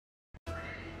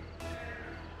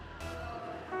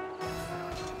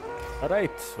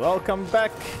Alright, welcome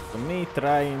back to me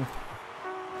trying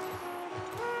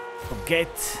to get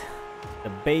the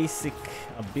basic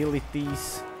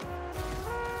abilities.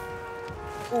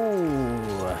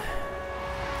 Ooh.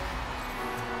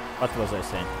 What was I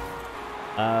saying?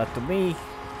 To me,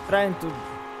 trying to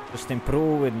just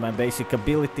improve with my basic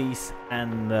abilities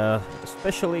and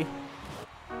especially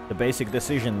the basic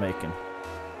decision making.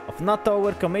 Of not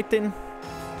overcommitting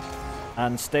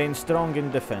and staying strong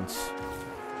in defense.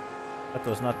 That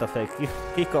was not a fake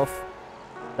kickoff.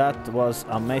 That was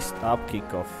a messed up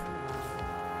kickoff.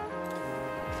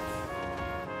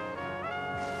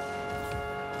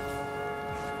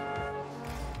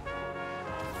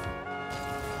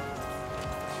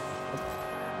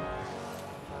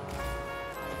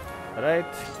 Right,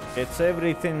 gets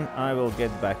everything, I will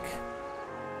get back.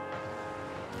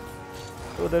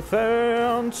 To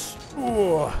defense!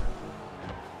 Ooh.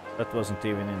 That wasn't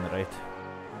even in, right?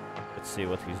 Let's see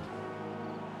what he's doing.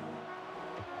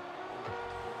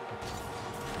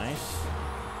 Nice.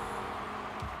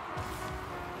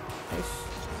 Nice.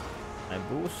 I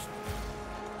boost.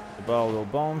 The ball will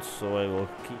bounce, so I will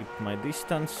keep my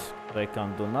distance. I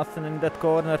can't do nothing in that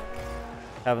corner.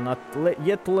 Have not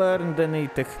yet learned any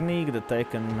technique that I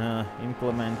can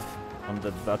implement on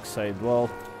that backside wall.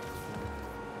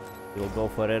 We'll go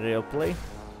for aerial play.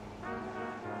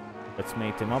 Let's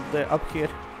meet him up here.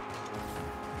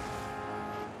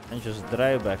 And just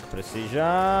drive back.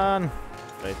 Precision!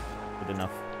 Right, good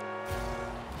enough.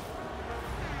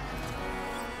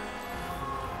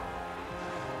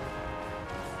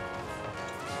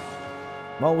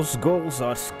 Most goals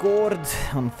are scored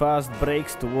on fast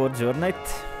breaks towards your net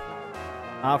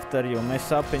after you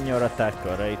mess up in your attack,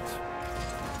 alright?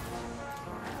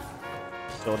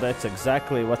 So that's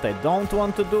exactly what I don't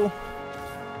want to do.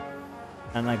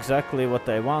 And exactly what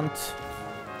I want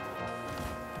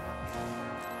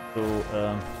to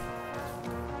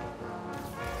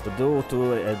do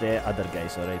to the other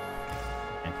guys, alright?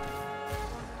 Okay.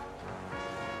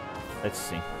 Let's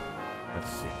see.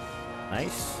 Let's see.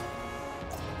 Nice.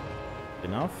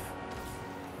 Enough.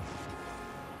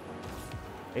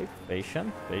 Okay,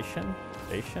 patient, patient,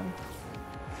 patient.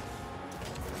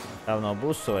 Have no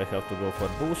boost, so I have to go for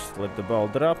boost. Let the ball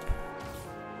drop.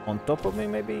 On top of me,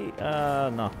 maybe?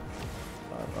 No.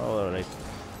 Alright.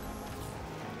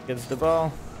 Gets the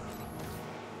ball.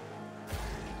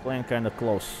 Playing kinda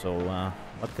close, so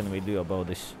what can we do about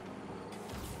this?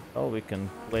 Oh, we can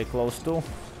play close too.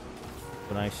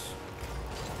 Nice.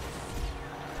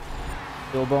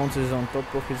 Still bounces on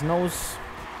top of his nose.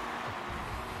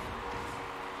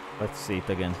 Let's see it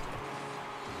again.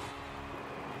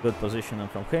 Good positioning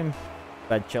from him.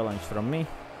 Bad challenge from me.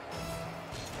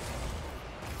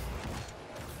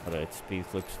 Alright, speed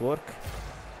flips work.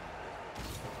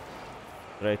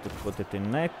 Try to put it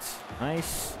in net.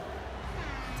 Nice.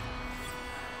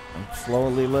 I'm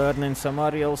slowly learning some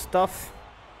aerial stuff.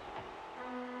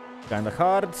 Kinda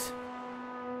hard.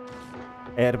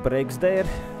 Air brakes there.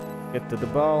 Get to the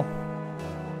ball.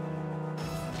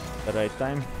 The right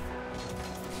time.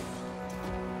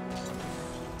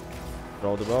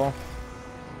 Throw the ball.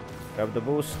 Grab the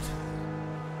boost.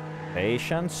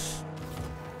 Patience.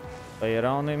 Play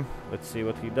around him. Let's see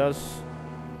what he does.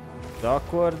 It's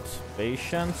awkward.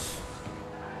 Patience.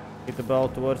 Hit the ball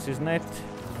towards his net.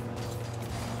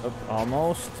 Up,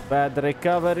 almost. Bad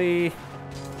recovery.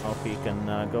 Hope he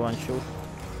can go and shoot.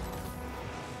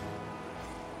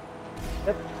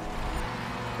 Yep.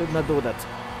 Could not do that.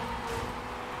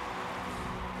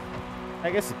 I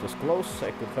guess it was close.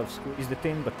 I could have squeezed it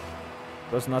in, but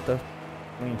it was not a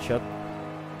clean shot.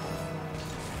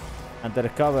 And the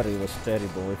recovery was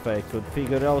terrible. If I could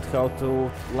figure out how to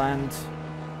land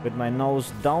with my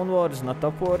nose downwards, not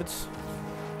upwards,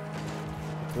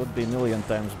 it would be a million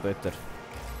times better.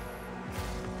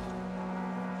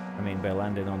 I mean, by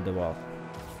landing on the wall.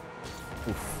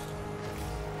 Oof.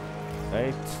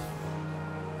 Right.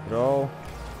 Throw.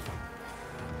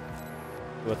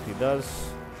 What he does.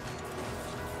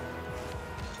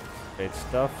 Great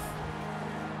stuff.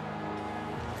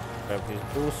 Grab his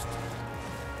boost.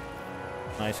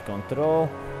 Nice control.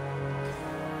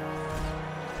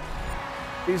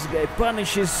 This guy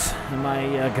punishes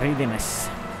my greediness.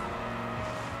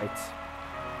 Right.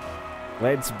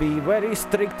 Let's be very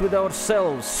strict with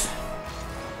ourselves.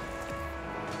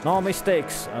 No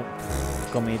mistakes.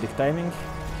 Comedic timing.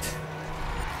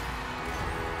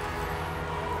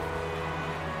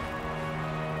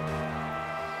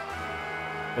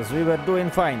 Because we were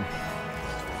doing fine.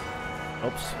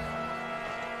 Oops.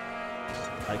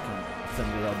 I can send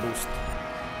you a boost.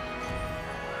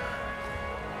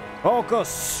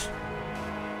 Focus!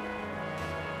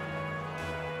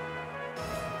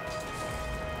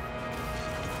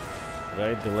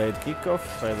 Right, delayed kickoff.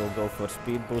 I will go for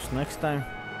speed boost next time.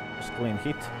 Just clean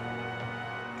hit.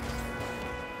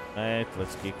 Right,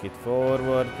 let's kick it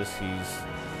forward. This is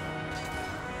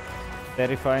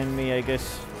terrifying me, I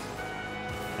guess.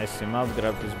 Ice him up,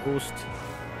 grab his boost.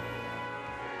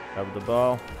 Grab the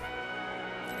ball.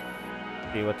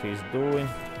 See what he's doing.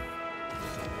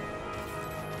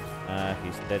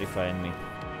 He's terrifying me.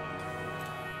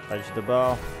 Touch the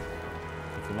ball.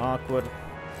 Make him awkward.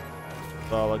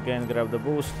 Ball again, grab the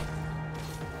boost.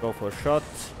 Go for shot.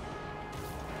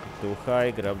 Too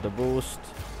high, grab the boost.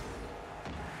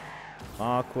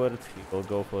 Awkward. He will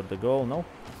go for the goal. No.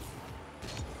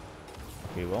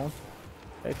 He won't.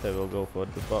 Right, I will go for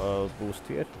the boost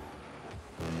here.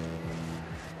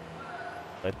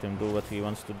 Let him do what he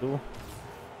wants to do.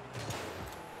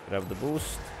 Grab the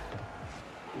boost.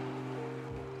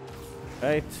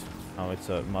 Right. Now it's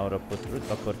a more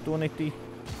opportunity.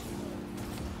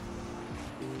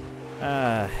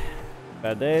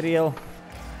 Bad aerial.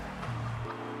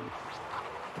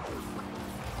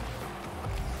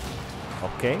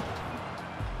 Okay.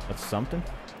 That's something.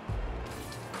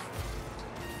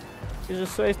 He's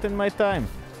just wasting my time.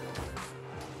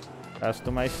 Pass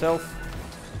to myself.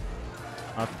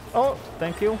 Oh,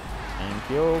 thank you. Thank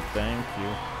you, thank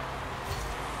you.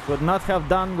 Could not have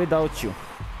done without you.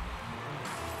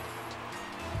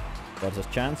 There's a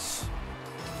chance.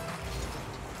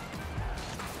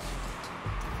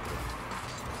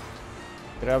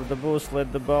 Grab the boost,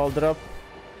 let the ball drop.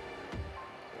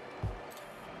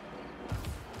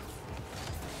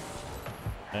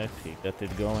 Right, he got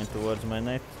it going towards my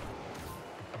net.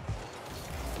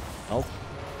 Nope.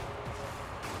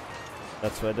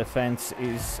 That's why defense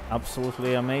is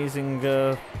absolutely amazing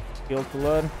skill to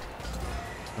learn.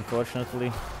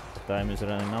 Unfortunately, the time is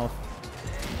running out.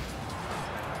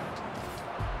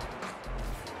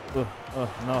 Oh,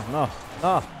 no, no,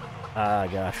 no! Ah,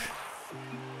 gosh.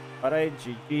 Alright,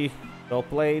 GG. Well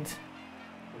played.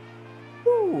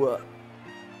 Ooh,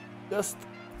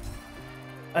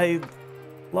 I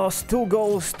lost 2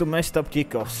 goals to messed up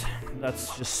kickoffs.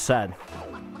 That's just sad.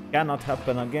 Cannot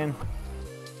happen again.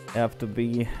 I have to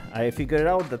be... I figured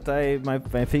out that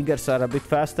my fingers are a bit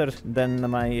faster than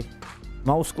my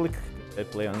mouse click. I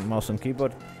play on mouse and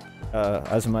keyboard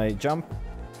as my jump.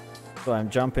 So I'm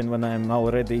jumping when I'm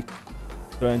already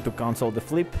trying to cancel the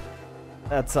flip.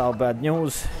 That's all bad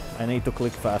news. I need to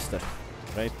click faster,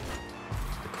 right?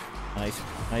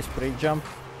 Nice pre-jump.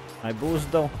 My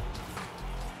boost though.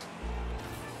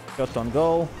 Shot on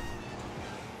goal.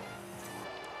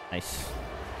 Nice.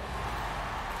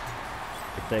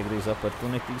 I take these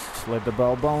opportunities. Let the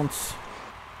ball bounce.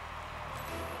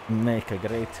 Make a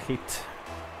great hit.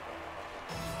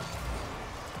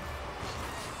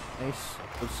 Nice.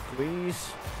 Good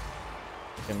squeeze.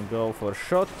 Can go for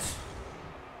shot.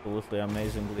 Absolutely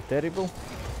amazingly terrible.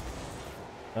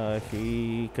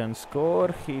 He can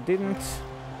score. He didn't.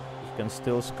 He can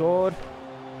still score.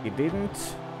 He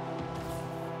didn't.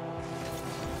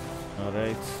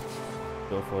 Alright.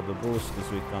 Go for the boost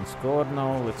because we can't score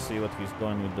now. Let's see what he's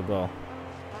doing with the ball.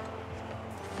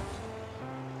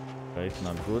 Right,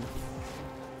 not good.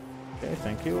 Okay,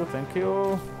 thank you, thank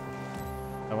you.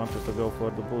 I wanted to go for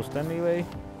the boost anyway.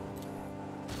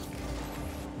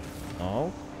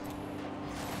 No.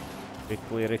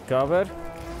 Quickly recover.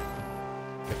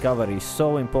 Recovery is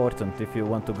so important if you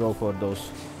want to go for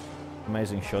those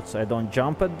amazing shots. I don't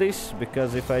jump at this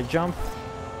because if I jump,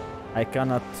 I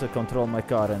cannot control my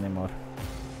car anymore.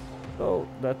 So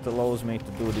that allows me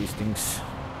to do these things.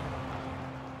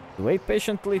 Wait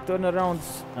patiently, turn around,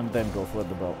 and then go for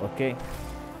the ball. Okay,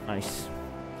 nice.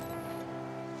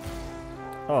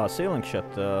 Oh, a ceiling shot.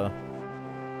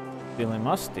 Feeling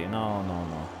musty? No, no,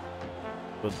 no.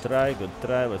 Good try, good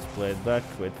try. Let's play it back.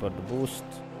 Wait for the boost.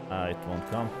 Ah, it won't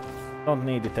come. Don't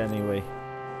need it anyway.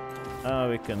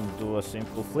 We can do a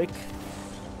simple flick.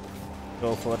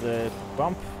 Go for the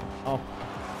bump. Oh.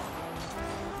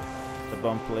 The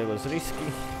bump play was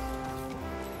risky.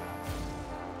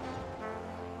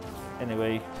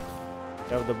 Anyway, we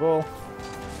have the ball.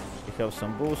 We have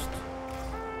some boost.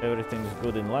 Everything is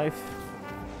good in life.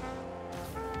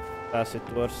 Pass it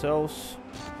to ourselves.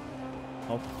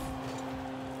 Oh.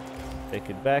 Take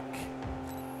it back.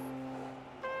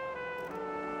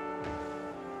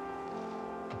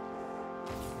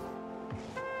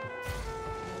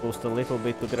 Boost a little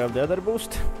bit to grab the other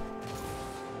boost.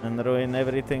 And ruin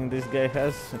everything this guy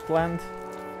has planned.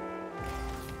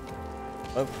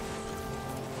 Oh.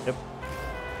 Yep.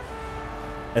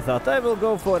 I thought I will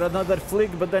go for another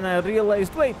flick, but then I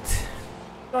realized, wait,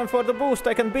 going for the boost,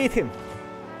 I can beat him.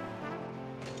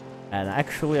 And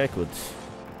actually I could.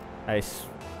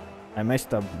 I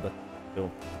messed up, but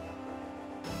Cool.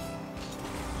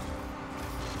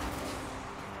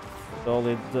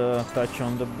 Solid touch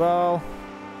on the ball.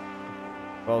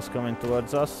 Ball's coming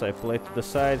towards us. I play to the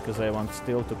side because I want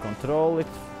still to control it.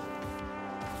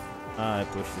 I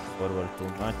pushed it forward too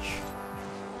much.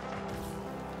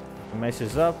 If it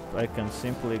messes up, I can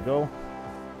simply go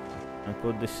and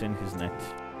put this in his net.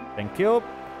 Thank you.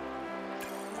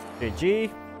 GG.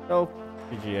 Oh,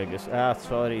 GG, I guess. Ah,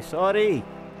 sorry.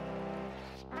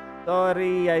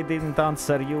 Sorry, I didn't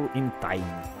answer you in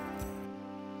time.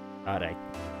 Alright.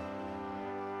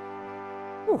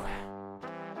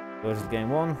 First game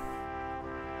won.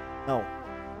 No.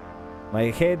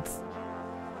 My head...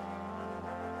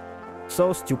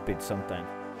 so stupid sometimes.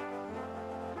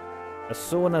 As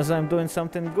soon as I'm doing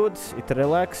something good, it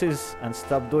relaxes and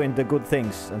stop doing the good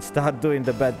things and start doing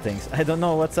the bad things. I don't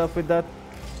know what's up with that.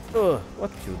 Ugh,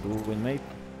 what you doing, mate?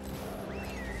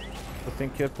 You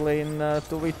think you're playing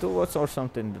 2v2 or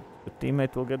something? The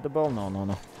teammate will get the ball? No, no,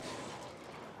 no.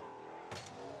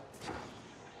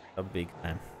 A big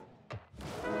time.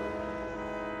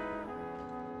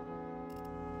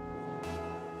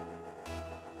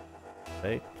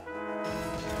 Right.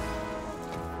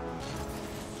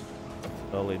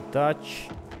 Solid touch.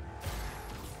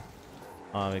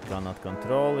 We cannot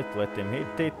control it. Let him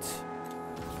hit it.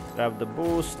 Grab the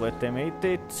boost. Let him hit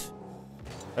it.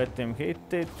 Let him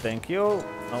hit it. Thank you.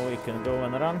 Now we can go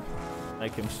and run.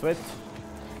 Make him sweat.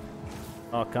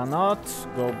 Cannot.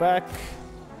 Go back.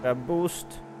 Grab boost.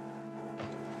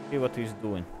 See what he's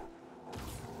doing.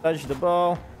 Touch the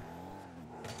ball.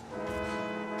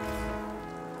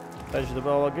 Touch the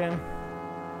ball again.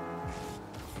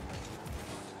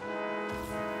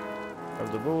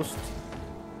 Have the boost.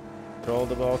 Control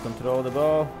the ball, control the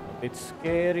ball. A bit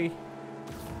scary.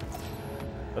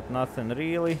 But nothing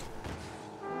really.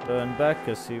 Turn back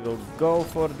as he will go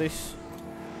for this.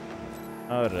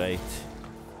 Alright.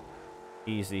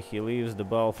 Easy. He leaves the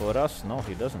ball for us. No,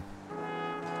 he doesn't.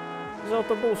 He's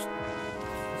auto boost.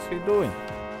 What's he doing?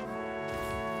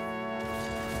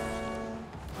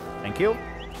 Thank you.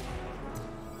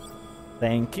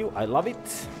 Thank you. I love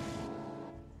it.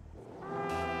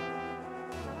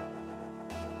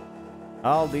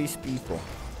 All these people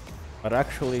are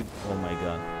actually, oh my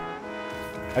god,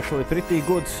 actually pretty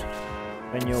good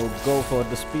when you go for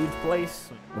the speed plays.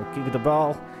 You kick the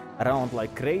ball around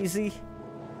like crazy.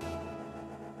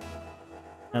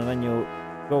 And when you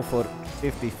go for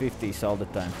 50-50s all the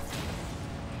time.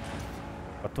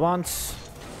 But once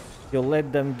you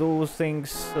let them do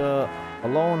things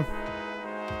alone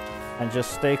and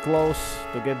just stay close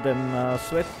to get them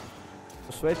sweat,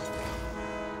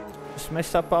 just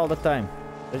mess up all the time.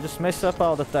 They just mess up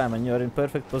all the time and you're in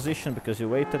perfect position because you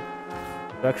waited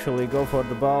to actually go for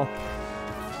the ball.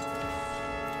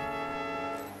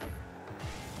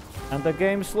 And the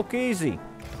games look easy.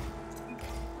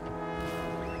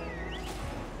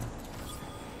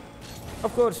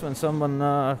 Of course, when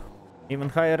someone even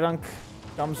higher rank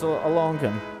comes along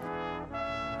and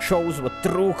shows what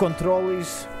true control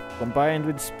is, combined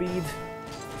with speed,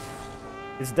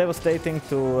 it's devastating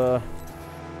to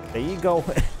the ego.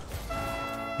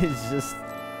 It's just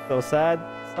so sad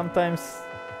sometimes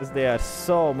because they are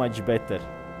so much better.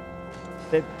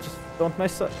 They just don't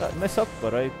mess up,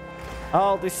 right?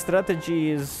 All this strategy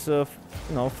is, you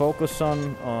know, focus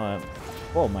on.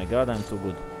 Oh my god, I'm too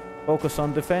good. Focus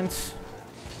on defense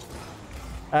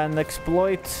and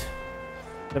exploit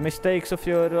the mistakes of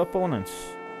your opponents.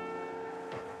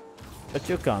 But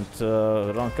you can't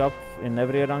rank up in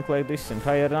every rank like this. In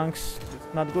higher ranks,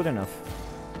 it's not good enough.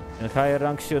 In higher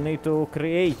ranks, you need to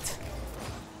create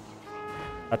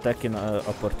attacking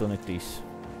opportunities.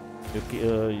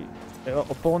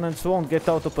 Opponents won't get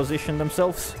out of position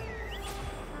themselves.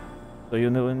 So you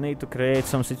need to create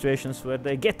some situations where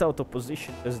they get out of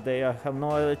position because they have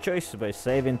no other choice by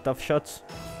saving tough shots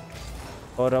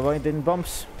or avoiding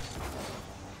bumps.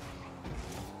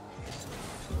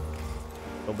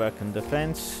 Go back in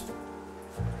defense.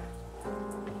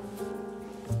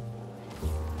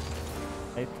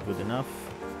 Right, good enough.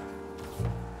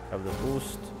 Have the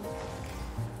boost.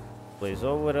 Plays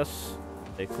over us.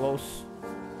 Stay close.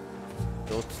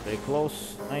 Don't stay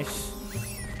close. Nice.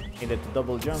 Needed to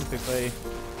double jump if I...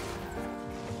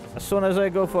 As soon as I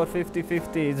go for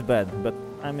 50-50, it's bad. But,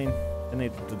 I mean, I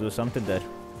need to do something there.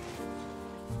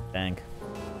 Dang.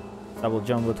 Double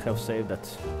jump would have saved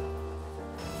that.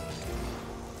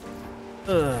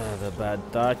 The bad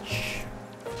touch.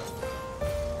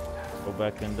 Go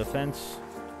back in defense.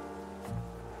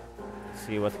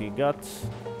 See what he got.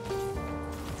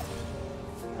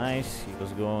 Nice. He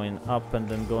was going up and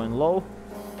then going low.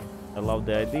 I love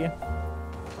the idea.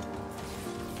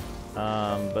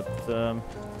 But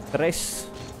stress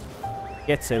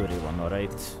gets everyone,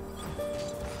 alright?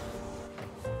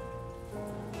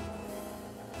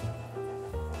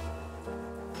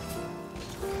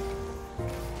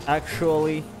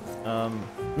 Actually,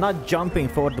 not jumping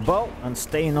for the ball and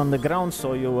staying on the ground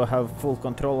so you have full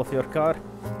control of your car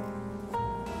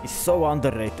is so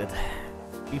underrated.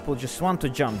 People just want to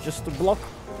jump, just to block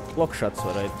shots,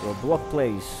 alright, or block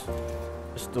plays,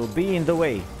 just to be in the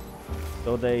way.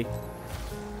 So they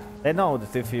know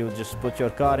that if you just put your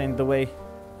car in the way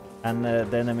and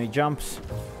the enemy jumps,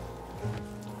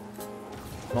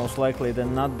 most likely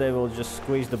than not they will just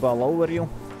squeeze the ball over you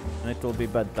and it will be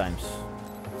bad times.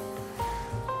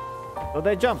 So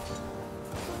they jump.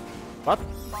 What?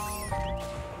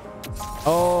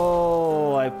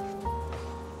 Oh,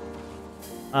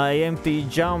 I empty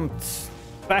jumped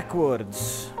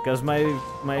backwards because my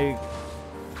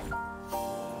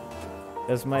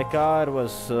car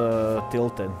was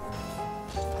tilted.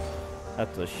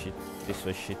 That was shit. This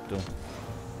was shit too.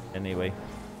 Anyway.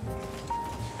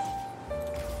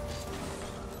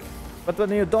 But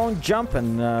when you don't jump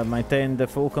and maintain the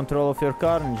full control of your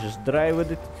car and just drive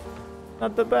with it,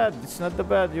 not that bad. It's not that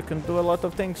bad. You can do a lot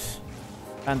of things.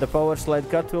 And the power slide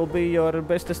cut will be your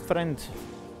bestest friend.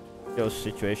 Those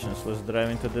situations. Let's drive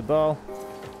into the ball.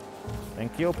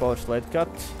 Thank you. Power slide cut.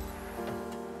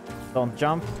 Don't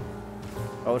jump.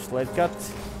 Power slide cut.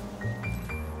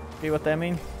 See what I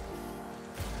mean?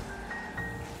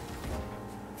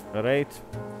 Alright.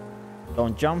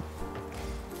 Don't jump.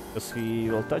 Because he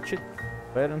will touch it.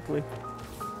 Apparently.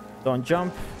 Don't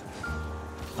jump.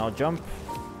 Now jump.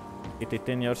 Hit it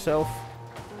in yourself.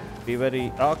 Be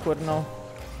very awkward now.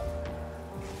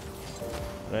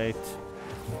 Right.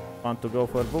 Want to go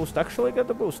for a boost. Actually got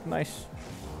the boost. Nice.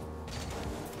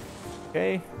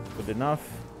 Okay. Good enough.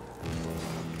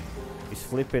 He's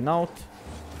flipping out.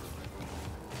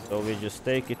 So we just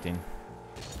take it in.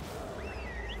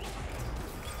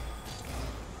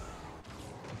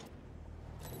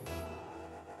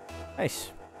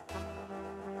 Nice.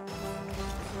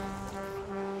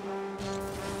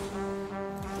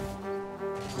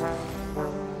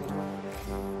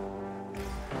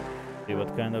 See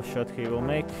what kind of shot he will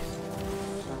make.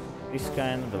 This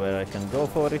kind, where I can go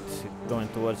for it. Going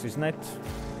towards his net.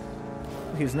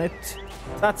 His net.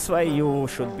 That's why you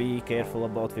should be careful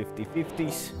about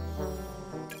 50-50s.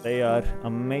 They are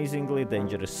amazingly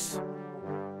dangerous.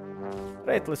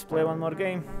 Right, let's play one more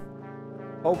game.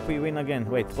 Hope we win again.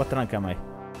 Wait, what rank am I?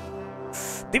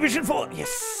 Division 4!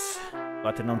 Yes!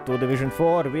 Platinum 2 Division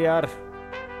 4. We are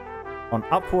on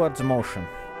upwards motion.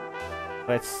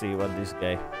 Let's see what this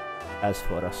guy has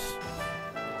for us.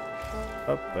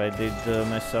 Oh, I did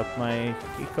mess up my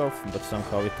kickoff, but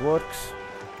somehow it works.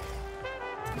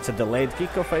 It's a delayed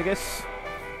kickoff, I guess.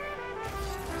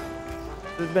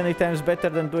 It's many times better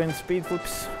than doing speed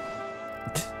flips.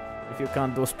 If you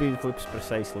can't do speed flips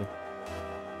precisely.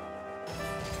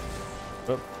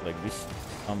 Oh, like this.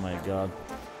 Oh my god.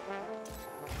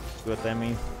 See what I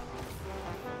mean?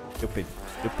 Stupid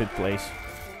place.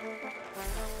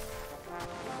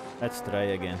 Let's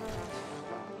try again.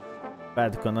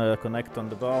 Bad connect on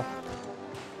the ball.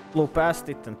 Flew past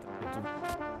it and tried to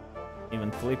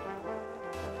even flip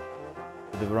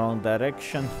to the wrong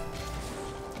direction.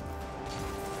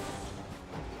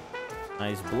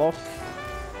 Nice block.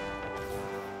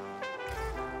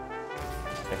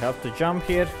 I have to jump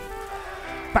here.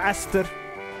 Faster.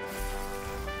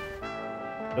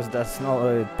 Because that's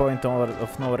no point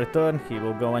of no return. He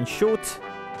will go and shoot.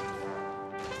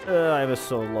 I was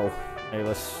so low. I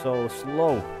was so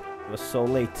slow. I was so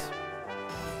late.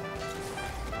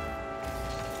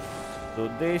 Do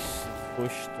this.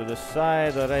 Push to the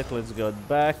side. Alright, let's go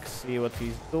back. See what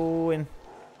he's doing.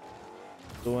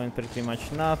 Doing pretty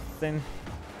much nothing.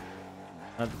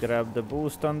 Not grab the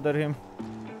boost under him.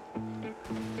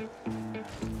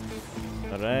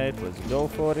 Alright, let's go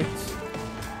for it.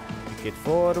 Kick it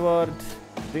forward.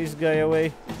 This guy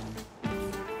away.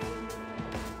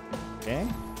 Okay.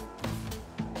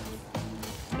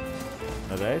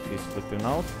 Alright, he's flipping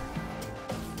out.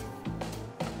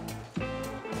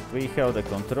 We have the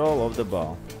control of the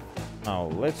ball. Now,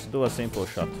 let's do a simple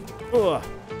shot. Ugh.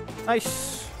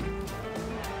 Nice!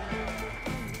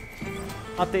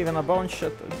 Not even a bounce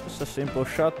shot, just a simple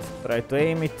shot. Try to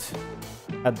aim it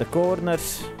at the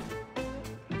corners.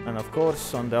 And of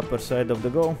course, on the upper side of the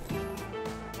goal.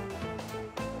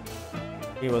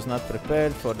 He was not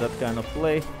prepared for that kind of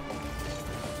play.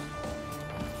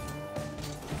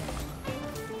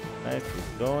 Right,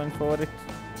 he's going for it.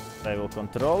 I will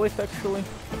control it actually.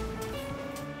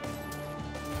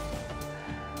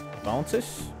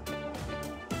 Bounces.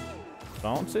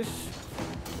 Bounces.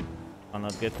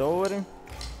 Cannot get over him.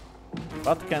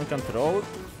 But can control it.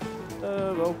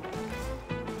 Well,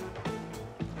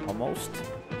 almost.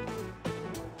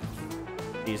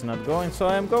 He's not going, so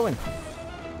I am going.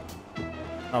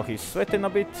 Now he's sweating a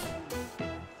bit.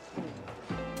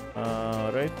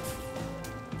 Right.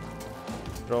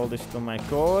 Roll this to my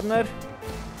corner.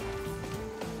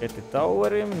 Get it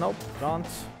over him. Nope, can't.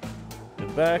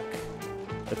 Get back.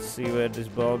 Let's see where this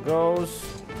ball goes.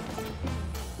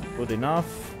 Good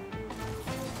enough.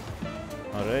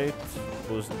 Alright.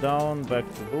 Boost down, back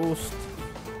to boost.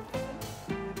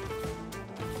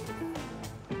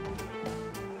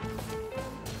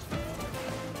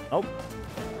 Nope.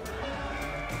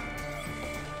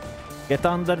 Get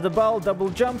under the ball, double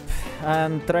jump,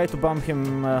 and try to bump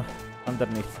him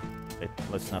underneath. Wait,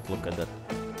 let's not look at that.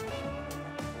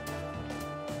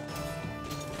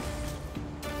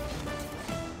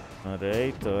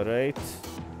 Alright, alright.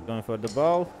 Going for the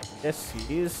ball. Yes,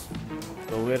 he is.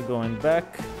 So we're going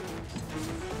back.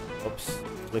 Oops,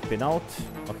 flipping out.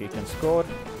 Okay, he can score.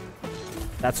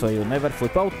 That's why you never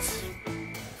flip out.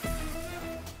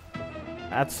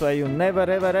 That's why you never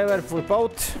ever ever flip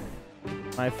out.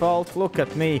 My fault. Look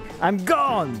at me. I'm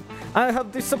gone. I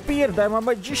have disappeared. I'm a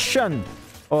magician.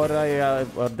 Or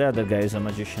or the other guy is a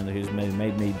magician who's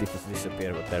made me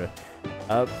disappear. Whatever.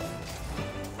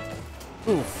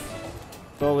 Oof.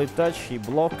 Solid touch. He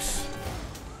blocks.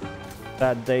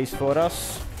 Bad days for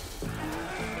us.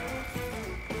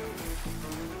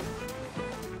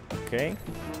 Okay.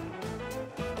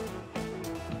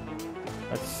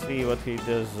 Let's see what he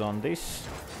does on this.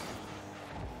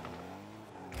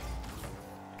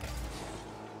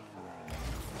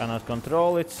 Cannot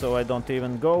control it, so I don't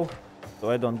even go.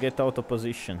 So I don't get out of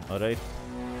position, alright?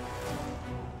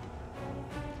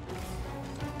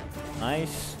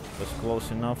 Nice. Was close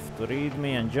enough to read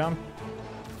me and jump.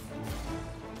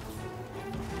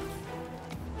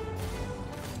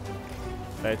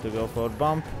 Try to go for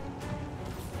bump.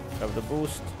 Have the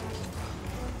boost.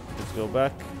 Let's go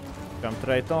back. Jumped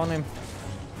right on him.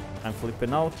 I'm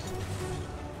flipping out.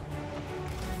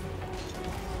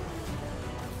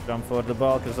 Jump for the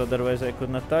ball because otherwise I could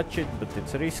not touch it, but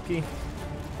it's risky.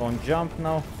 Won't jump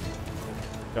now.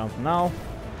 Jump now.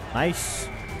 Nice.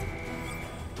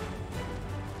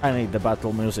 I need the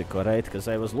battle music, alright, because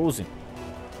I was losing.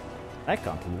 I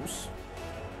can't lose.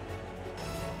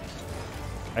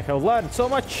 I have learned so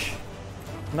much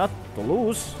not to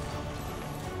lose.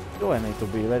 So I need to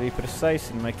be very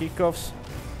precise in my kickoffs.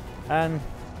 And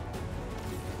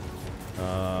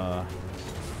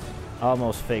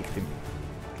almost faked him.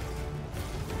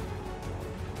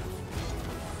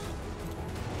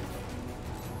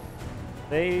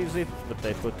 Saves it, but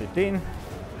I put it in.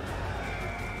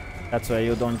 That's why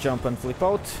you don't jump and flip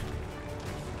out.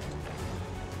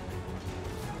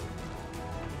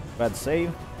 Bad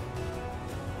save.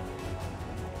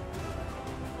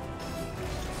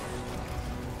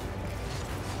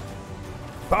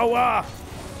 Power!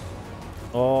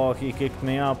 Oh, he kicked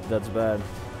me up. That's bad.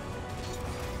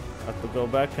 Have to go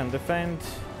back and defend.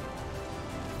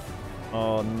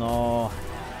 Oh no.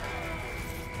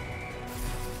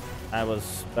 I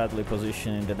was badly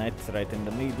positioned in the net, right in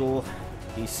the middle.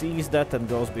 He sees that and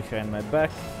goes behind my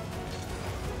back.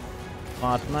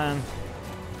 Smart man.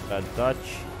 Bad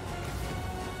touch.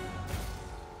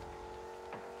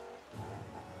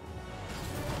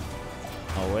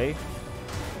 No way.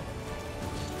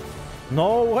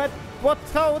 No, what? What?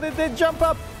 How did they jump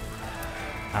up?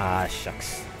 Ah,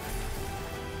 shucks.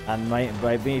 And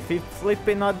by me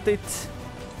flipping at it.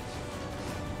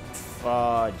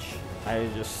 Fudge. I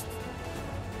just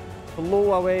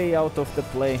flew away out of the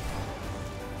play.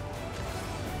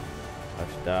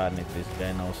 Gosh darn it, this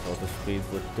guy knows how to speed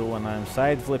flip too, and I'm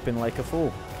side flipping like a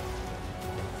fool.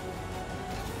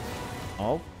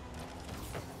 Oh.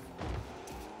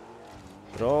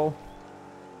 Roll.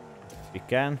 We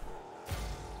can.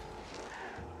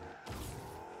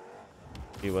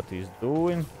 See what he's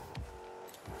doing.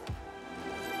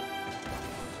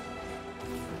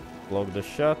 Block the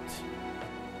shot.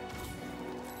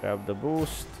 Grab the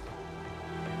boost.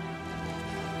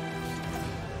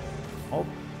 Oh.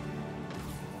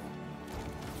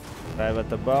 Dive at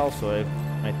the ball so I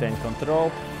maintain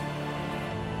control.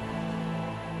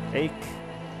 Take.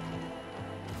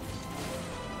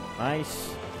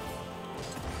 Nice.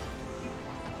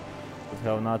 Could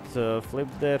have not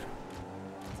flipped there.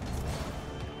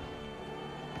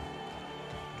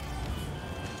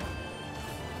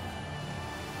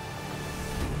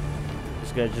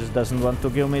 This guy just doesn't want to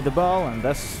give me the ball, and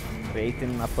thus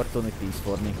creating opportunities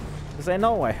for me. Because I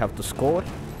know I have to score,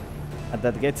 and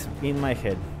that gets in my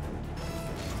head.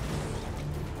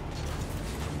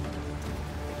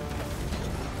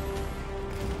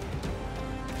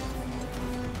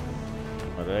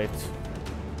 Alright.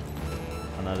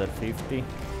 Another 50.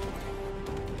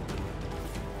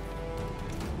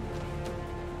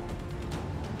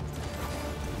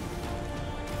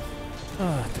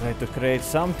 Try to create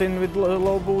something with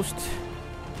low boost.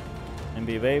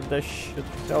 Maybe wave dash should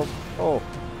help. Oh.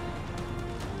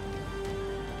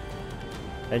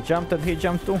 I jumped and he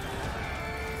jumped too.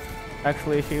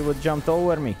 Actually, he would jump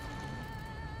over me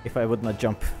if I would not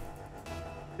jump.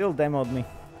 Still demoed me.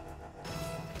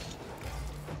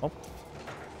 Oh.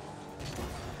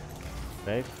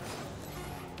 Right.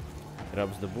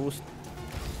 Grabs the boost.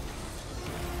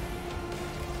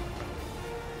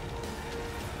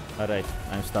 Alright,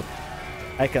 I'm stopped.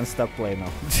 I can stop play now.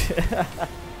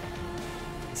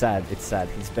 Sad, it's sad.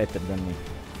 He's better than me.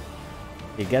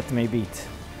 He get me beat.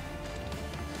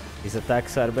 His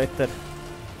attacks are better.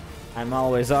 I'm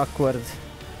always awkward.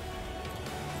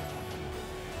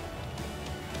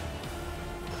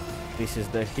 This is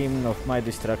the hymn of my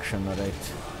destruction,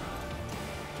 alright.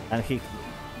 And he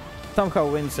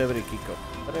somehow wins every kickoff.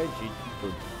 Alright, GG,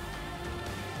 good.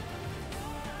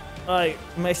 I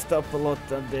messed up a lot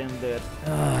at the end there.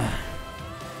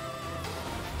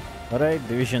 Alright,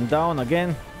 division down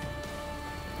again.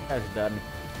 Gosh darn.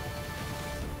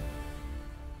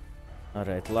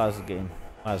 Alright, last game.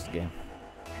 Last game.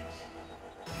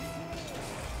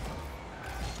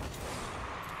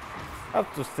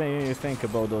 Have to think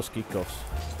about those kickoffs,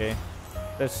 okay?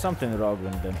 There's something wrong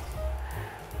with them.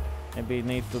 Maybe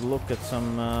need to look at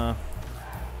some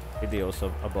videos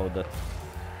about that.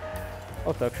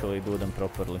 How to actually do them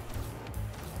properly.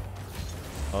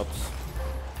 Oops.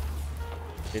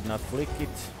 Did not flick it.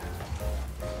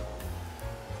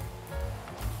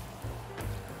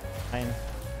 Fine.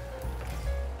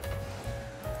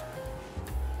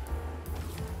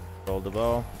 Roll the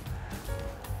ball.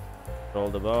 Roll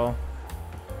the ball.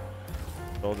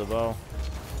 Roll the ball.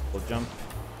 We'll jump.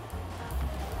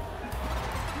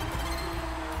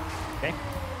 Okay.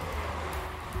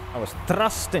 I was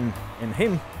trusting in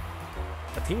him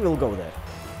that he will go there.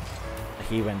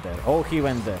 He went there. Oh, he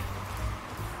went there.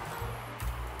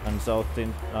 Comes out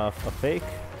in a fake.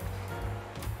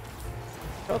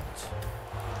 Shot.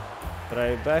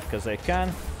 Drive back as I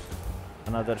can.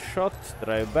 Another shot.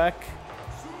 Drive back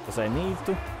as I need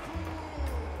to.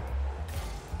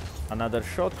 Another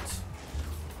shot.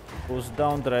 Boost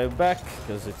down, drive back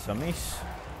because it's a miss.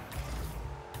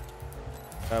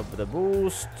 Grab the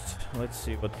boost. Let's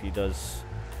see what he does.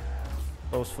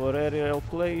 Goes for aerial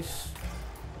plays.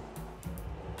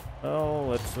 Oh,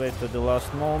 let's wait to the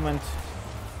last moment.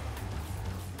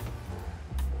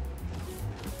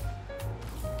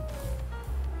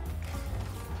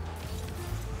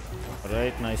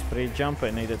 Alright, nice pre-jump.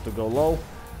 I needed to go low.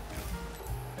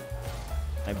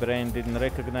 My brain didn't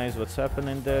recognize what's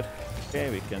happening there. Okay,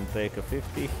 we can take a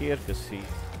 50 here because he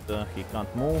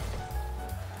can't move.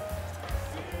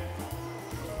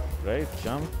 Great,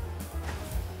 jump.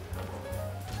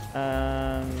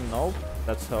 And nope,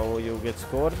 that's how you get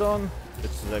scored on.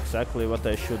 This is exactly what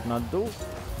I should not do.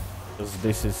 Because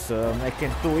this is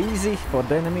making too easy for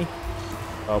the enemy.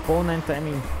 Opponent, I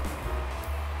mean.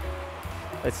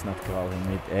 Let's not call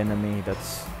him enemy,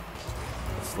 that's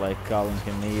like calling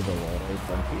him evil, alright?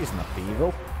 And he's not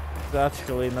evil. He's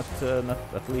actually not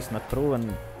at least not proven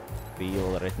to be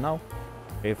evil right now.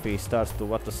 If he starts to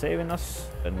want to saving us,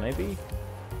 then maybe.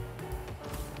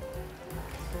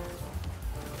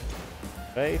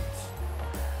 Right.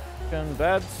 Can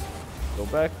bad. Go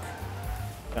back.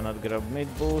 Cannot grab mid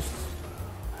boost.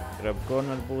 Grab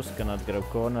corner boost. Cannot grab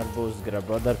corner boost. Grab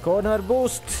other corner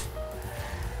boost.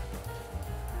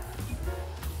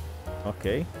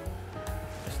 Okay.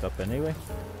 Stop anyway.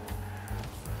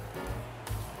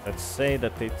 Let's say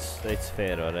that it's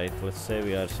fair, alright? Let's say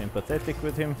we are sympathetic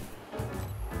with him.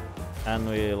 And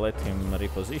we let him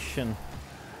reposition.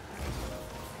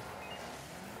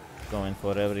 Going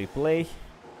for every play,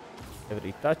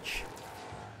 every touch.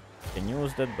 Can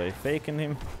use that by faking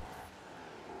him.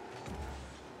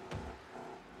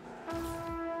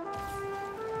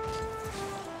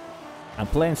 I'm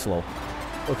playing slow.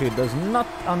 Okay, does not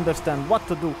understand what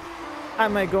to do.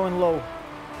 Am I going low?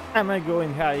 Am I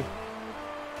going high?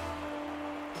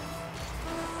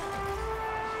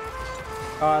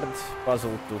 Hard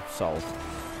puzzle to solve.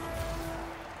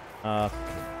 Okay.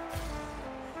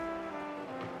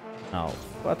 Now,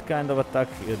 what kind of attack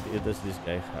does this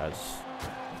guy has?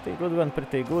 Pretty good one,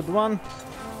 pretty good one.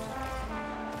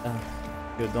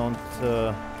 You don't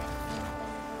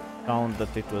count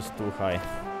that it was too high.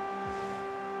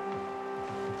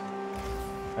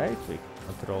 Right, we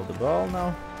control the ball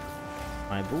now.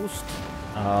 My boost.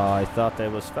 I thought I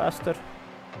was faster.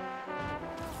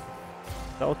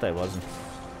 Thought I wasn't.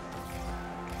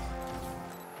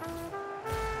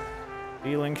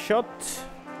 Stealing shot.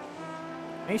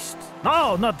 Missed.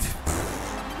 No, not.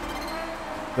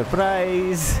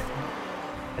 Surprise!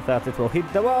 I thought it will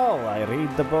hit the ball. I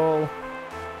read the ball.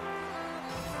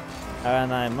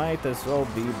 And I might as well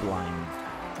be blind.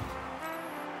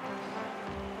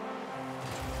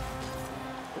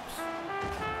 Oops.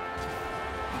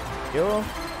 Yo.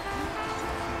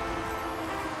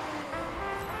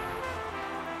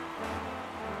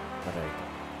 Alright.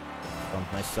 Don't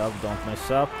mess up, don't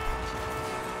mess up.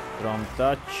 Wrong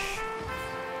touch.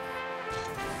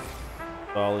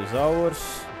 Ball is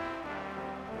ours.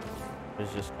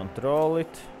 Let's just control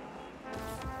it.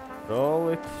 Control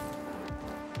it.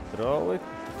 Control it.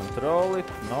 Control it.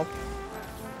 Nope.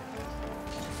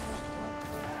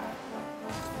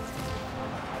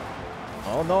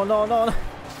 Oh no no no! No.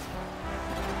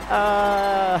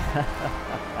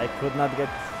 I could not get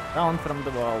down from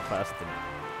the ball fast enough.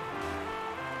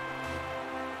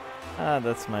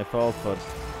 That's my fault for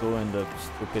doing the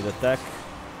stupid attack.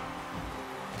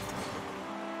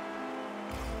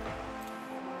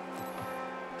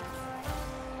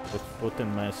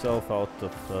 Putting myself out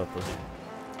of position.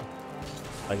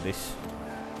 Like this.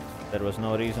 There was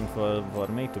no reason for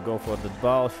me to go for the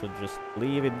ball. Should just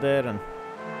leave it there and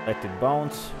let it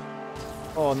bounce.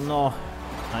 Oh no!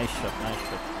 Nice shot, nice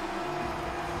shot.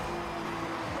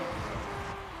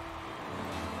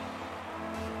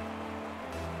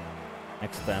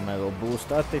 Next time I will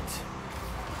boost at it.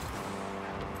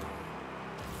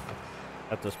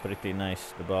 That was pretty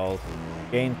nice. The ball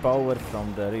gained power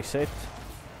from the reset.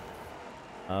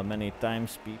 Many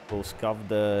times people scuff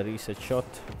the reset shot.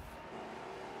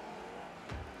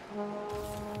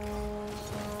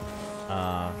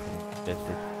 Get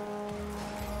it.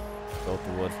 Go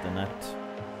towards the net.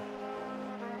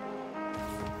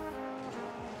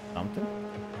 Something?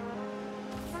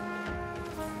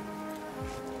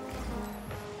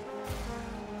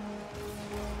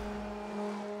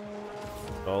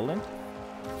 Rolling.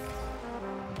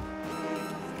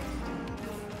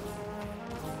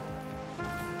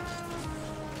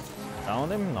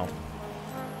 Found him? No.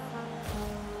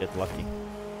 Get lucky.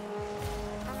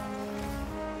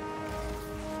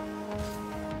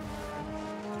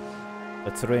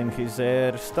 Let's rain his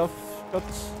air stuff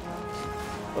shots.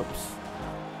 Oops.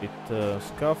 It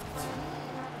scuffed.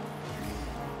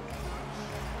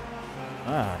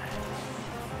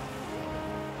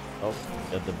 Oh,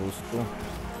 get the boost too.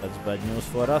 That's bad news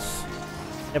for us.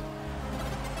 Yep.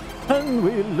 And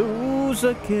we lose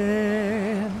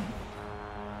again.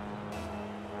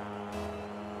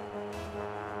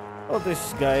 Oh,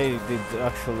 this guy did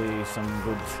actually some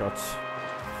good shots.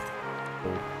 So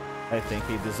I think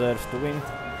he deserves to win.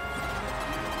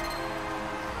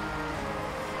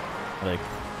 Like,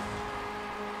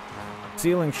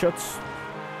 ceiling shots,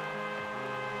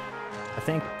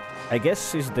 I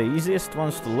guess is the easiest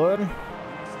ones to learn.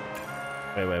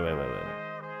 Wait.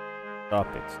 Stop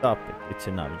it. It's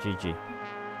enough, GG.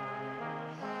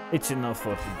 It's enough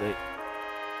for today.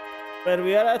 Where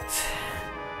we are at?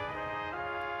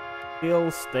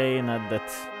 Still staying at that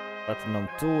Platinum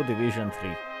 2, Division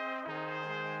 3.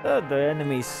 The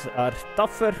enemies are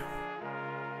tougher.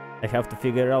 I have to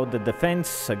figure out the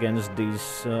defense against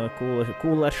these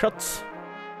cooler shots.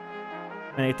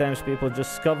 Many times people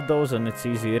just scuff those and it's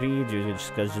easy read, you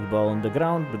just catch the ball on the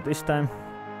ground, but this time,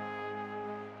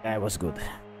 yeah, it was good.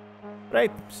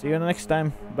 Right, see you next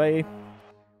time, bye.